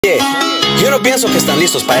Yo no pienso que están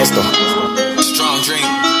listos para esto. Strong drink.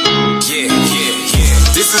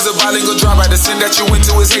 This is a bilingual drama. The sin that you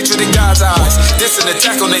into is hatred in God's eyes. This an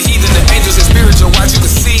attack on the heathen, the angels and spiritual. Watch you can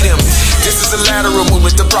see them. This is a lateral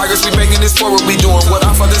movement. The progress we making is forward. We doing what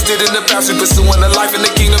our fathers did in the past. We pursuing the life in the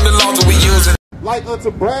kingdom. The laws that we using. Like unto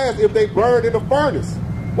brass if they burned in the furnace.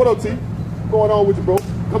 What up, T? What's going on with you, bro?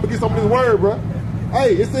 Come and get some of this word, bro.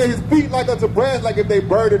 Hey, it said his feet like unto brass, like if they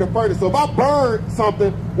burned in the furnace. So if I burn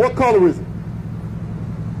something, what color is it?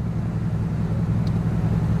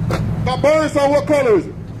 If I burn something, what color is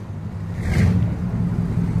it?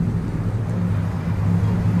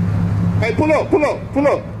 Hey, pull up, pull up, pull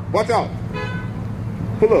up. Watch out.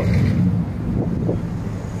 Pull up.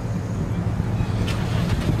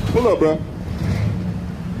 Pull up, bro.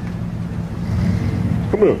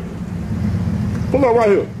 Come here. Pull up right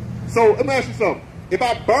here. So let me ask you something. If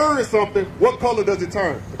I burn something, what color does it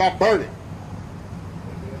turn? If I burn it,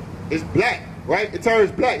 it's black, right? It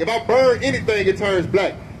turns black. If I burn anything, it turns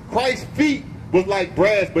black. Christ's feet was like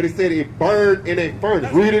brass, but it said it burned in a furnace.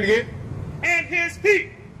 Read it again. And his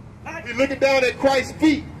feet. He's looking down at Christ's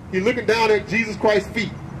feet. He's looking down at Jesus Christ's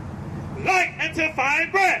feet. Like unto fine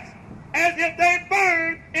brass, as if they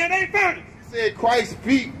burned in a furnace. He said Christ's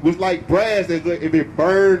feet was like brass, as if it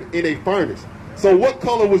burned in a furnace. So what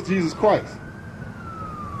color was Jesus Christ?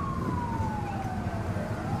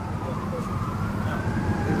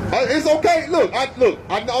 It's okay. Look, I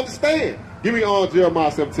understand. Give me on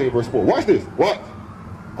Jeremiah 17 verse 4. Watch this. Watch.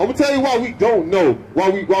 I'm gonna tell you why we don't know. Why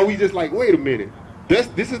we just like, wait a minute. This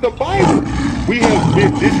is the Bible. We have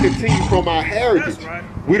been discontinued from our heritage. That's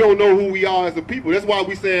right. We don't know who we are as a people. That's why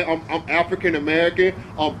we say I'm African American,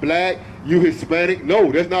 I'm black, you Hispanic.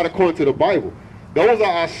 No, that's not according to the Bible. Those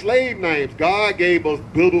are our slave names. God gave us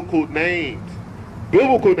biblical names.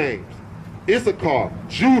 Biblical names. Issachar,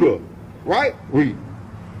 Judah, right? Read.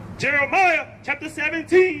 Jeremiah chapter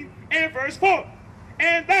 17 and verse 4.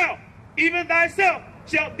 And thou, even thyself,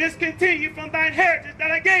 shalt discontinue from thine heritage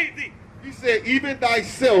that I gave thee. He said, even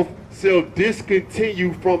thyself shall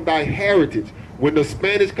discontinue from thy heritage. When the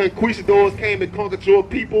Spanish conquistadors came and conquered your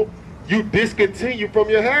people, you discontinue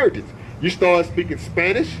from your heritage. You started speaking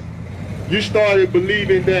Spanish. You started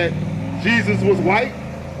believing that Jesus was white,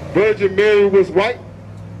 Virgin Mary was white.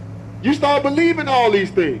 You started believing all these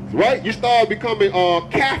things, right? You started becoming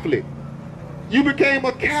Catholic. You became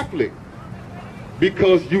a Catholic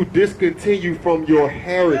because you discontinue from your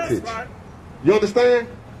heritage. Right. You understand?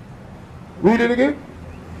 Read it again.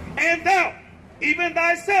 And thou, even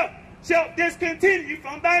thyself, shalt discontinue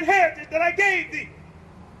from thine heritage that I gave thee.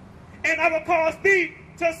 And I will cause thee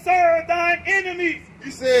to serve thine enemies. He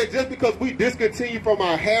said just because we discontinue from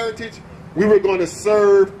our heritage, we were going to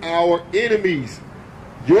serve our enemies.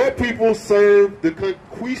 Your people served the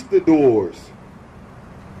conquistadors.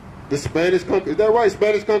 The Spanish, is that right?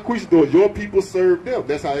 Spanish conquistadors. Your people served them.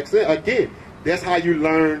 That's how it said. Again, that's how you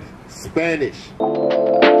learned Spanish.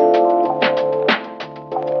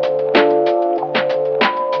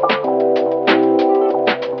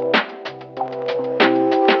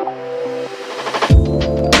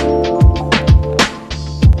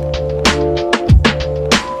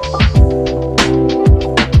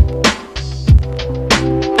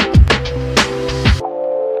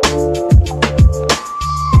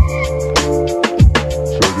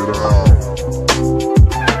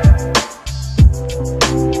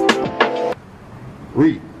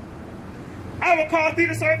 Read. I will cause thee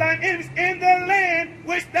to serve thine enemies in the land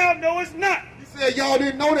which thou knowest not. He said y'all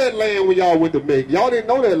didn't know that land when y'all went to make. Y'all didn't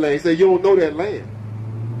know that land. He said you don't know that land.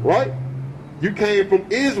 Right? You came from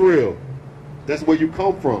Israel. That's where you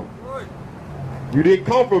come from. You didn't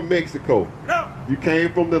come from Mexico. No. You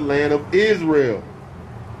came from the land of Israel.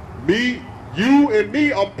 Me, you and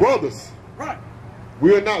me are brothers. Right.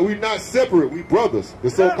 We're not separate. We brothers. The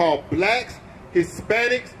so-called blacks,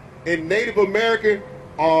 Hispanics, and Native American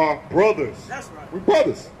are brothers. That's right. We're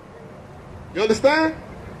brothers. You understand?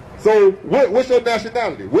 So what's your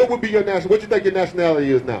nationality? What would be your nationality? What you think your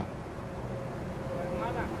nationality is now?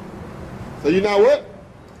 So you're not what?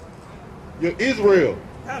 You're Israel.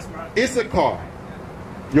 That's right. Issachar.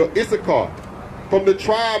 You're Issachar. From the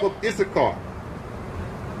tribe of Issachar.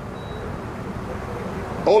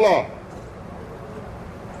 Hola.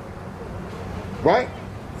 Right?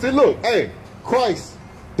 See, look, hey, Christ,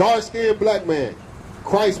 dark-skinned black man.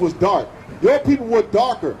 Christ was dark. Your people were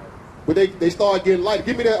darker, but they started getting light.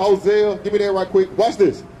 Give me that, Hosea. Give me that right quick. Watch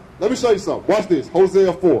this. Let me show you something. Watch this.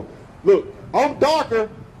 Hosea 4. Look, I'm darker.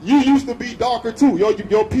 You used to be darker too.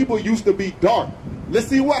 Your people used to be dark. Let's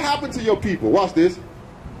see what happened to your people. Watch this.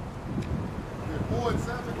 4 and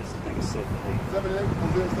 7. 7 and 8.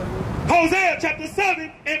 Hosea 7 and 8. Hosea chapter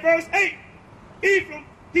 7 and verse 8. Ephraim,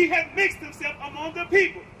 he had mixed himself among the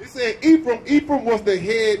people. It said Ephraim was the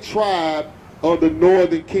head tribe of the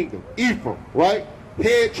northern kingdom. Ephraim, right?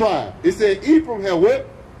 Head tribe. It said Ephraim had what?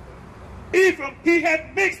 Ephraim, he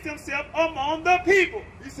had mixed himself among the people.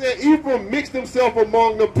 He said Ephraim mixed himself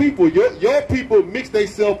among the people. Your people mixed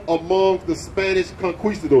themselves among the Spanish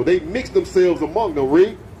conquistadors. They mixed themselves among them,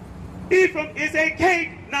 read. Ephraim is a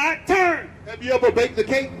cake not turned. Have you ever baked a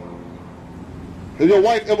cake? Has your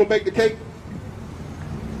wife ever baked a cake?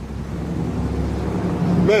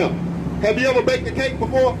 Ma'am, have you ever baked a cake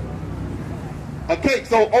before? A cake.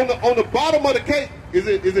 So on the bottom of the cake, is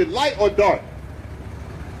it light or dark?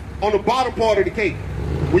 On the bottom part of the cake.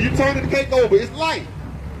 When you turn the cake over, it's light.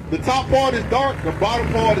 The top part is dark, the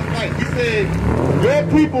bottom part is light. He said, your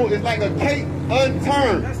people is like a cake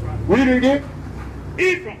unturned. That's right. Read it again.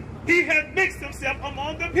 Ephraim, he had mixed himself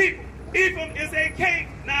among the people. Ephraim is a cake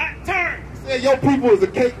not turned. He said, your people is a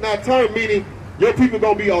cake not turned, meaning your people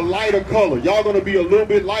going to be a lighter color. Y'all going to be a little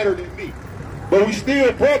bit lighter than me. But we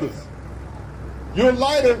still brothers. You're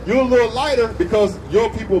lighter, you're a little lighter because your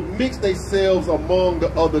people mix themselves among the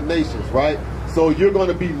other nations, right? So you're going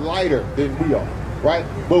to be lighter than we are, right?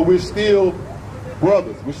 But we're still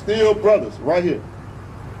brothers. We're still brothers right here.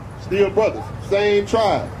 Still brothers. Same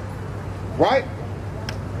tribe, right?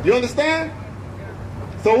 You understand?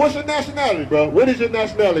 So what's your nationality, bro? What is your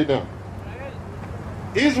nationality now?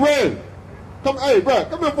 Israel. Come, hey, bro,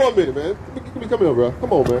 come here for a minute, man. Come here, bro.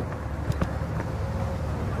 Come on, man.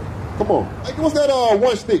 Come on. Hey, what's that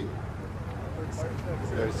one stick?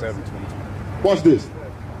 37, 22. Watch this.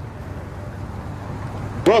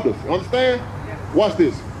 Brothers, understand? Watch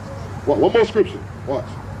this. One more scripture. Watch.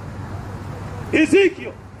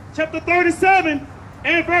 Ezekiel chapter 37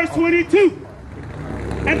 and verse 22.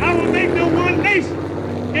 And I will make them one nation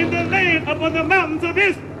in the land upon the mountains of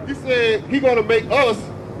Israel. He said he's going to make us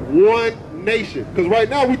one nation. Because right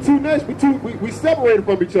now we two nations. We separated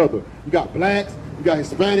from each other. You got blacks. You got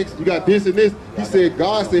Hispanics, you got this and this. He said,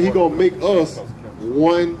 God said he's going to make us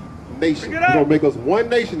one nation. He's going to make us one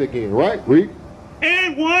nation again, right? Read.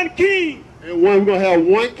 And one king. And we're going to have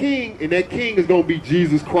one king, and that king is going to be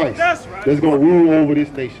Jesus Christ. That's right. That's going to rule over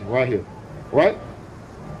this nation right here, right?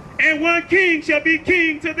 And one king shall be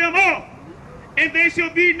king to them all. And there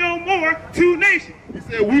shall be no more two nations. He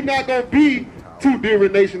said, we're not going to be two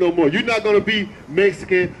different nations no more. You're not going to be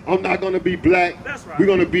Mexican. I'm not going to be black. That's right. We're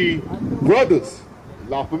going to be brothers.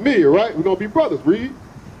 La familia, right? We're going to be brothers. Read.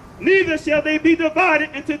 Neither shall they be divided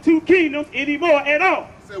into two kingdoms anymore at all.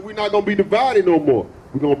 He said, we're not going to be divided no more.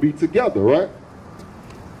 We're going to be together, right?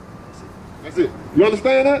 That's it. You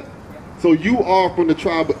understand that? So you are from the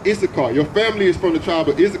tribe of Issachar. Your family is from the tribe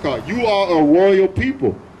of Issachar. You are a royal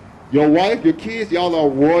people. Your wife, your kids, y'all are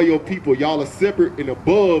royal people. Y'all are separate and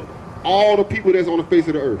above all the people that's on the face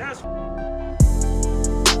of the earth. That's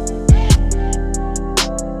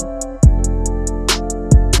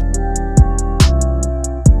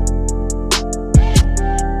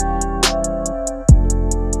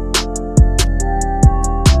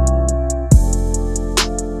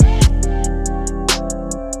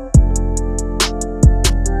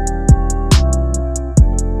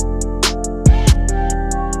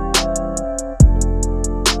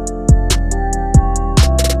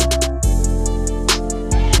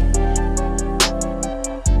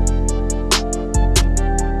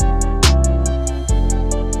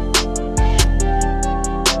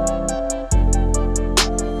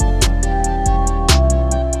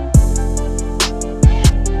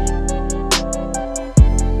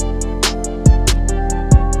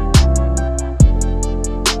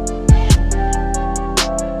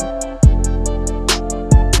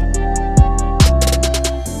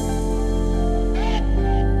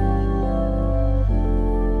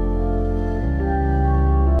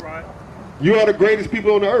You are the greatest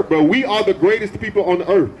people on the earth, bro. We are the greatest people on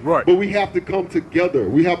the earth. Right. But we have to come together.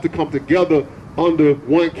 We have to come together under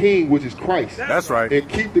one king, which is Christ. That's right. And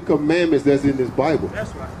keep the commandments that's in this Bible.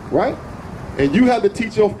 That's right. Right? And you have to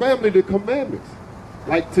teach your family the commandments.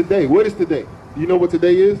 Like today. What is today? Do you know what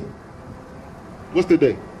today is? What's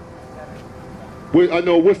today? I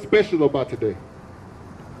know what's special about today.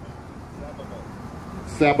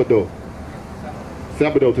 Sabbath.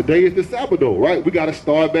 Sabbath. Today is the Sabbath, right? We got to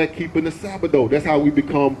start back keeping the Sabbath. That's how we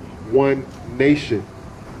become one nation.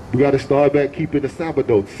 We got to start back keeping the Sabbath.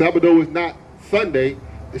 Sabbath is not Sunday,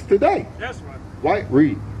 it's today. That's right. Right?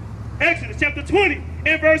 Read. Exodus chapter 20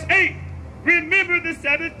 and verse 8. Remember the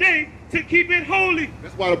Sabbath day to keep it holy.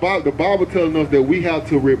 That's why the Bible telling us that we have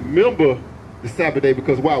to remember the Sabbath day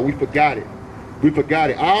because, wow, we forgot it. We forgot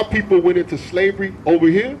it. Our people went into slavery over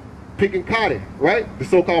here, picking cotton, right? The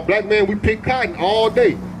so-called black man, we pick cotton all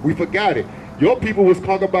day. We forgot it. Your people was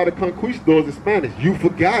conquered by the conquistadors in Spanish. You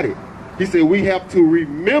forgot it. He said we have to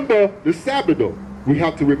remember the Sabbath. We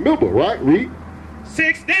have to remember, right? Read.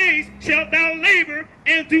 6 days shalt thou labor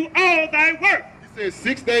and do all thy work. He said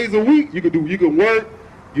 6 days a week you can work,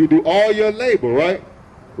 you do all your labor, right?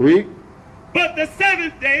 Read. But the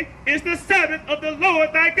 7th day is the Sabbath of the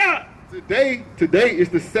Lord thy God. Today is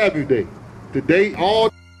the Sabbath day. Today all.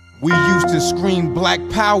 We used to scream black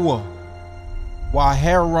power while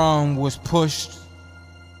Heron was pushed.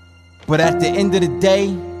 But at the end of the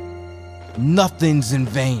day, nothing's in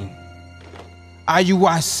vain.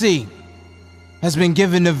 IUIC has been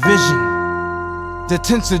given a vision. The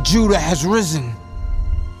tents of Judah has risen.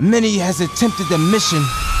 Many has attempted the mission.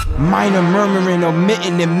 Minor murmuring,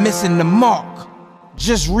 omitting, and missing the mark.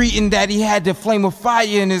 Just reading that he had the flame of fire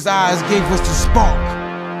in his eyes gave us the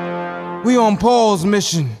spark. We on Paul's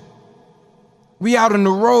mission. We out on the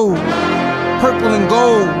road, purple and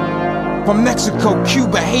gold. From Mexico,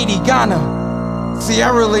 Cuba, Haiti, Ghana,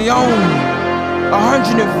 Sierra Leone.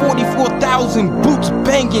 144,000 boots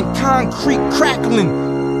banging, concrete crackling.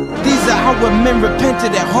 These are how men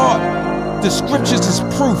repented at heart. The scriptures is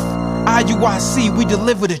proof. IUIC, we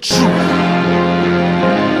deliver the truth.